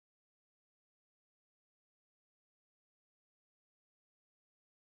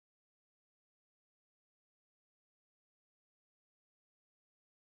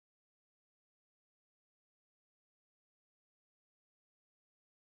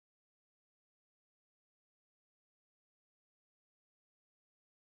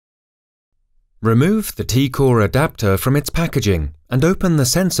Remove the Tcore adapter from its packaging and open the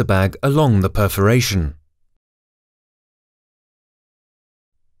sensor bag along the perforation.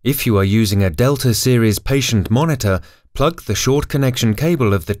 If you are using a Delta series patient monitor, plug the short connection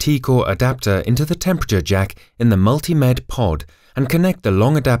cable of the Tcore adapter into the temperature jack in the multi-med pod and connect the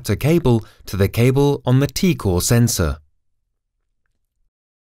long adapter cable to the cable on the Tcore sensor.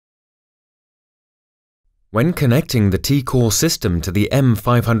 When connecting the Tcore system to the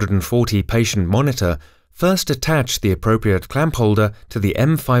M540 patient monitor, first attach the appropriate clamp holder to the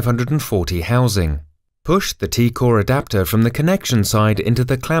M540 housing. Push the Tcore adapter from the connection side into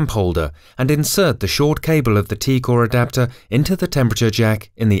the clamp holder and insert the short cable of the Tcore adapter into the temperature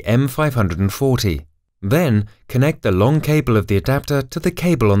jack in the M540. Then, connect the long cable of the adapter to the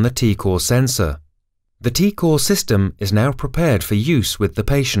cable on the Tcore sensor. The Tcore system is now prepared for use with the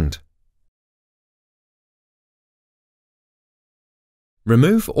patient.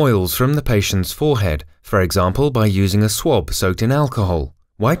 Remove oils from the patient's forehead, for example by using a swab soaked in alcohol,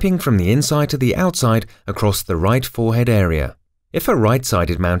 wiping from the inside to the outside across the right forehead area. If a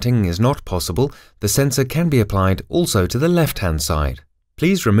right-sided mounting is not possible, the sensor can be applied also to the left-hand side.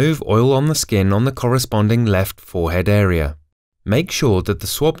 Please remove oil on the skin on the corresponding left forehead area. Make sure that the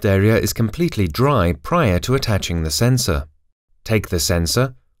swabbed area is completely dry prior to attaching the sensor. Take the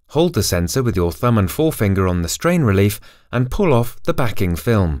sensor, hold the sensor with your thumb and forefinger on the strain relief and pull off the backing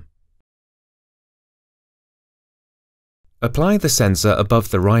film. Apply the sensor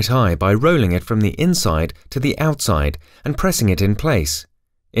above the right eye by rolling it from the inside to the outside and pressing it in place.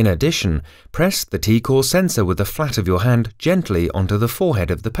 In addition, press the Tcore sensor with the flat of your hand gently onto the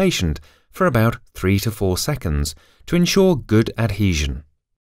forehead of the patient for about 3 to 4 seconds to ensure good adhesion.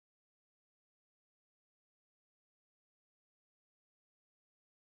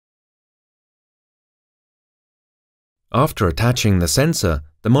 After attaching the sensor,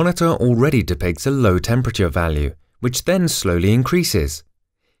 the monitor already depicts a low temperature value, which then slowly increases.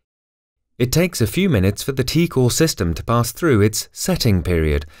 It takes a few minutes for the Tcore system to pass through its setting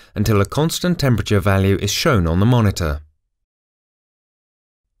period until a constant temperature value is shown on the monitor.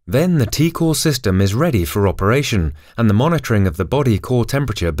 Then the Tcore system is ready for operation and the monitoring of the body core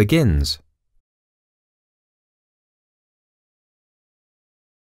temperature begins.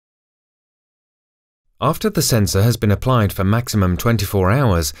 After the sensor has been applied for maximum 24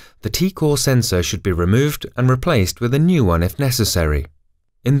 hours, the Tcore sensor should be removed and replaced with a new one if necessary.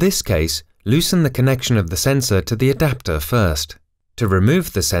 In this case, loosen the connection of the sensor to the adapter first. To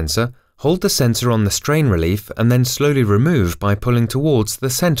remove the sensor, hold the sensor on the strain relief and then slowly remove by pulling towards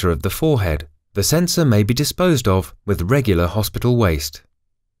the center of the forehead. The sensor may be disposed of with regular hospital waste.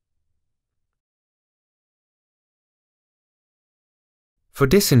 For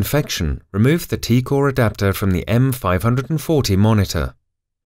disinfection, remove the Tcore adapter from the M540 monitor.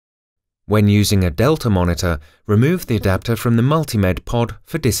 When using a Delta monitor, remove the adapter from the multimed pod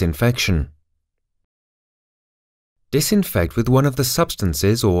for disinfection. Disinfect with one of the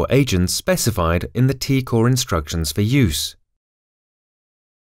substances or agents specified in the Tcore instructions for use.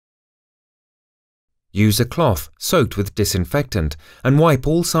 Use a cloth soaked with disinfectant and wipe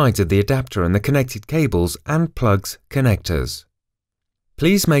all sides of the adapter and the connected cables and plugs connectors.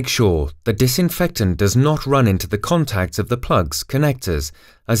 Please make sure the disinfectant does not run into the contacts of the plugs connectors,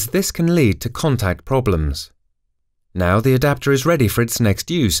 as this can lead to contact problems. Now the adapter is ready for its next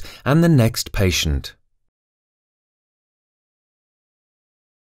use and the next patient.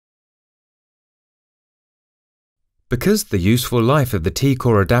 Because the useful life of the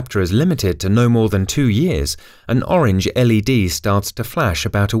Tcore adapter is limited to no more than 2 years, an orange LED starts to flash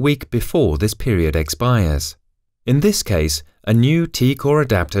about a week before this period expires. In this case, a new Tcore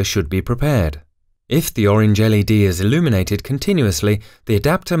adapter should be prepared. If the orange LED is illuminated continuously, the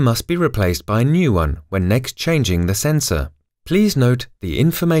adapter must be replaced by a new one when next changing the sensor. Please note the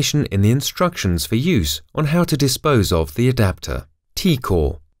information in the instructions for use on how to dispose of the adapter.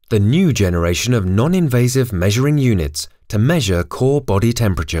 Tcore, the new generation of non-invasive measuring units to measure core body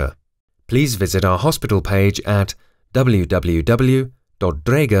temperature. Please visit our hospital page at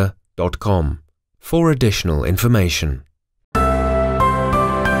www.dräger.com for additional information.